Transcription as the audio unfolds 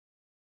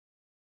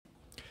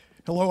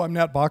Hello, I'm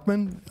Nat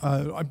Bachman.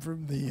 I'm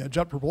from the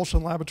Jet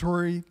Propulsion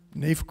Laboratory,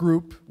 NAIF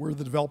group. We're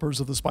the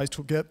developers of the SPICE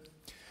toolkit.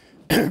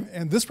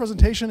 And this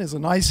presentation is a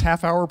nice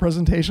half-hour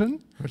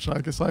presentation, which I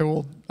guess I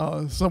will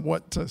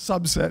somewhat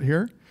subset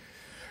here.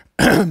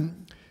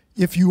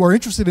 If you are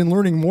interested in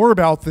learning more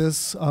about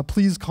this,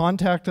 please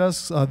contact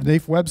us. The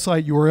NAIF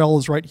website URL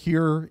is right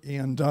here,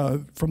 and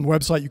from the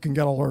website you can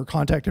get all our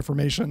contact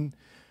information.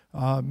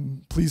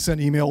 Please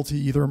send email to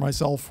either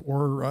myself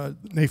or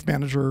NAIF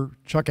manager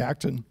Chuck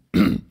Acton.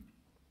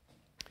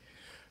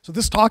 So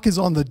this talk is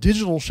on the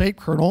digital shape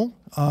kernel.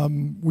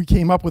 We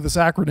came up with this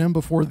acronym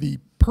before the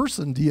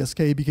person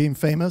DSK became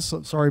famous,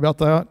 so sorry about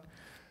that.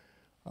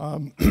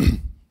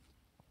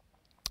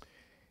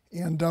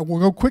 We'll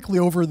go quickly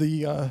over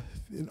the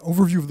an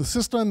overview of the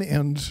system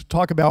and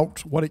talk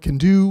about what it can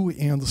do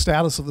and the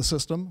status of the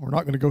system. We're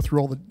not going to go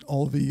through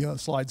all of the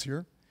slides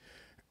here.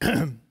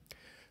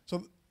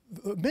 So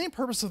the main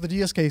purpose of the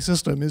DSK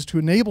system is to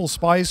enable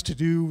SPICE to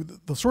do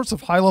the sorts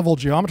of high-level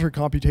geometry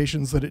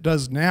computations that it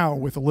does now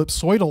with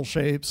ellipsoidal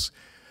shapes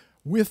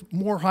with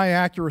more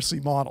high-accuracy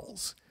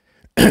models.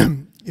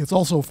 It's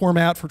also a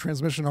format for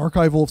transmission and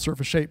archival of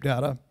surface shape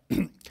data.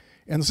 And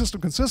the system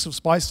consists of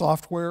SPICE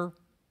software,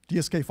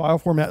 DSK file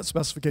format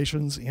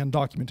specifications, and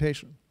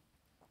documentation.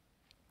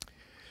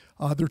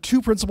 There are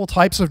two principal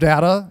types of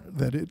data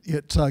that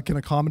it can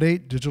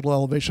accommodate: digital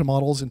elevation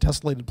models and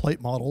tessellated plate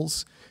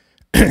models.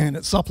 And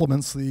it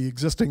supplements the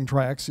existing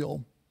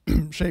triaxial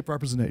shape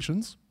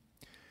representations.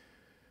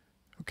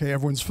 Okay,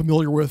 everyone's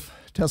familiar with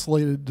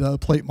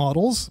tessellated plate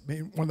models.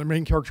 One of their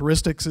main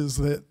characteristics is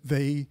that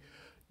they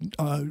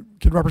can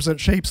represent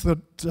shapes that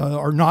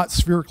are not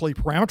spherically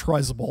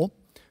parameterizable.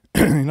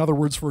 In other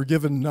words, for a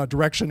given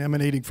direction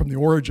emanating from the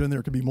origin,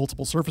 there can be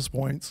multiple surface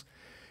points.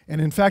 And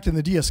in fact, in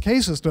the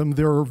DSK system,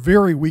 there are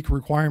very weak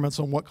requirements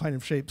on what kind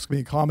of shapes can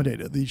be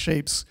accommodated. These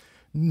shapes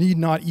need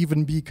not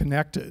even be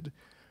connected.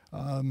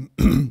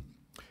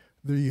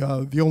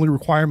 The only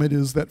requirement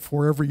is that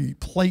for every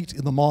plate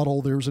in the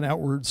model, there's an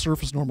outward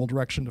surface normal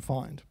direction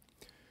defined.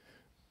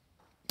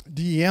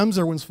 DEMs,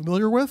 everyone's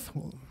familiar with.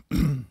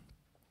 And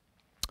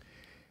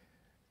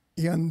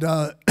in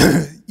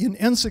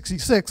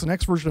N66, the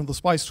next version of the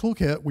SPICE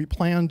toolkit, we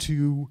plan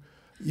to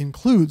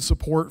include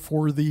support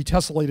for the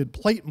tessellated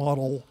plate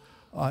model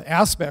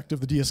aspect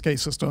of the DSK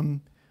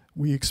system.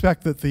 We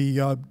expect that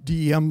the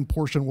DEM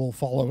portion will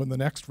follow in the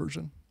next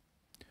version.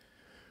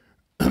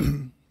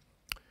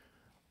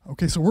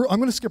 Okay, so I'm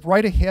going to skip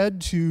right ahead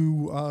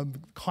to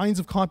kinds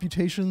of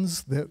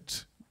computations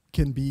that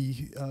can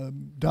be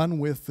done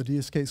with the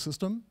DSK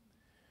system.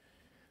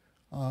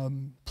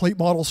 Plate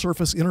model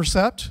surface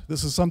intercept.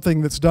 This is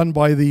something that's done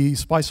by the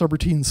SPICE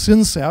subroutine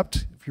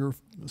SynSept. If you're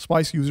a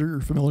SPICE user, you're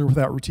familiar with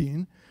that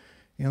routine.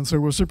 And so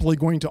we're simply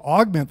going to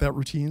augment that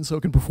routine so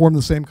it can perform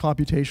the same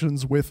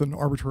computations with an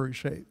arbitrary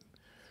shape.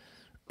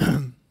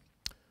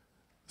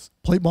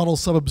 Plate model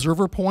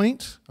subobserver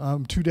point,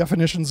 two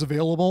definitions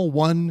available.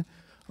 One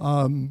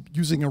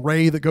using a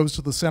ray that goes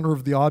to the center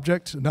of the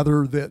object,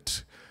 another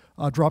that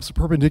drops a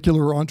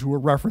perpendicular onto a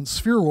reference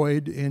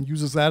spheroid and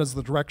uses that as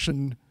the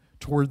direction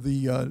toward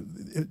the,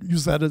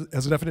 uses that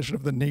as a definition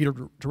of the nadir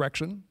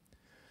direction.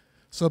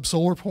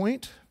 Subsolar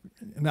point,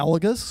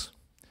 analogous.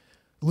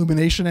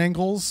 Illumination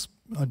angles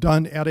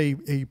done at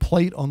a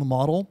plate on the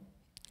model.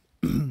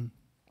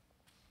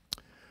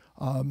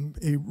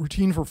 A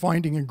routine for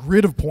finding a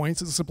grid of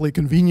points is simply a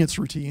convenience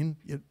routine.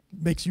 It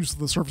makes use of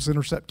the surface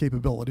intercept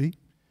capability.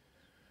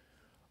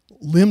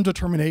 Limb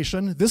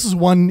determination. This is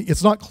one,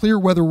 it's not clear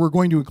whether we're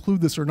going to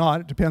include this or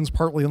not. It depends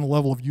partly on the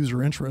level of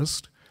user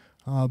interest.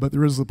 But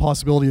there is the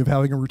possibility of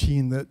having a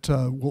routine that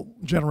will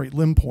generate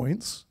limb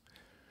points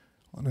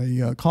on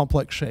a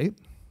complex shape.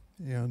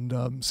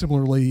 And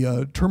similarly,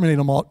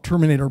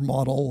 Terminator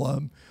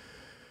model.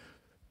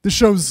 This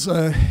shows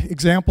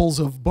examples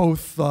of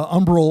both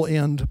umbral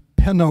and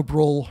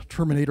penumbral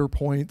terminator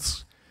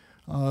points.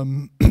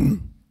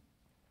 Penumbral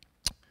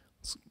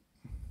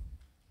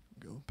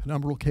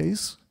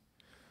case.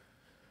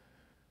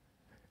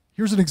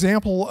 Here's an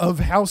example of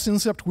how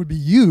SynSept would be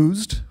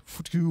used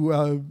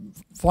to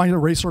find a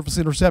ray surface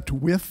intercept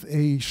with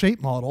a shape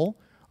model.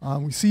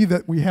 We see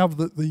that we have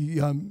the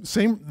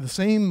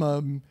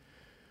same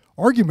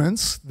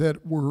arguments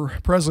that were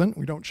present.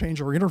 We don't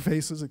change our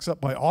interfaces except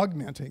by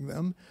augmenting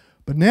them.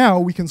 But now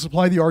we can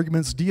supply the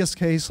arguments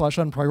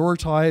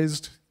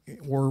DSK/unprioritized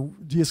or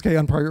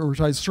DSK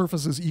unprioritized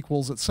surfaces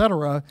equals,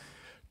 etc.,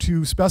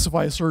 to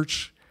specify a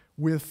search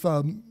with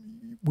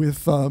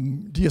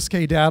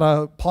DSK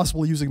data,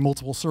 possibly using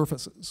multiple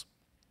surfaces.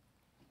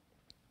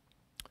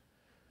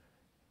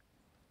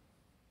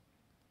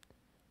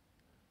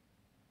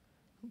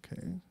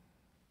 Okay.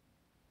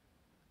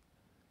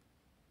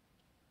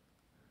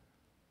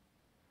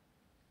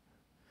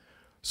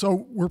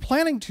 So we're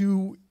planning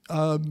to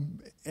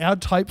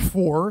add type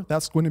 4.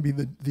 That's going to be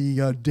the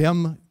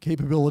DEM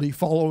capability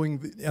following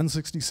the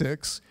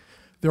N66.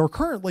 There are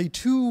currently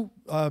two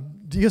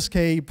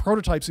DSK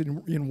prototypes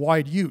in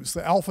wide use,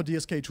 the Alpha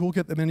DSK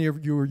toolkit that many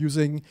of you are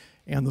using,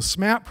 And the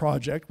SMAP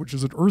project, which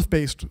is an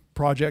Earth-based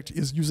project,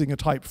 is using a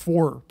Type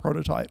 4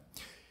 prototype.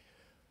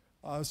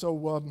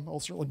 So I'll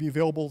certainly be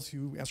available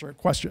to answer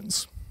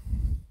questions.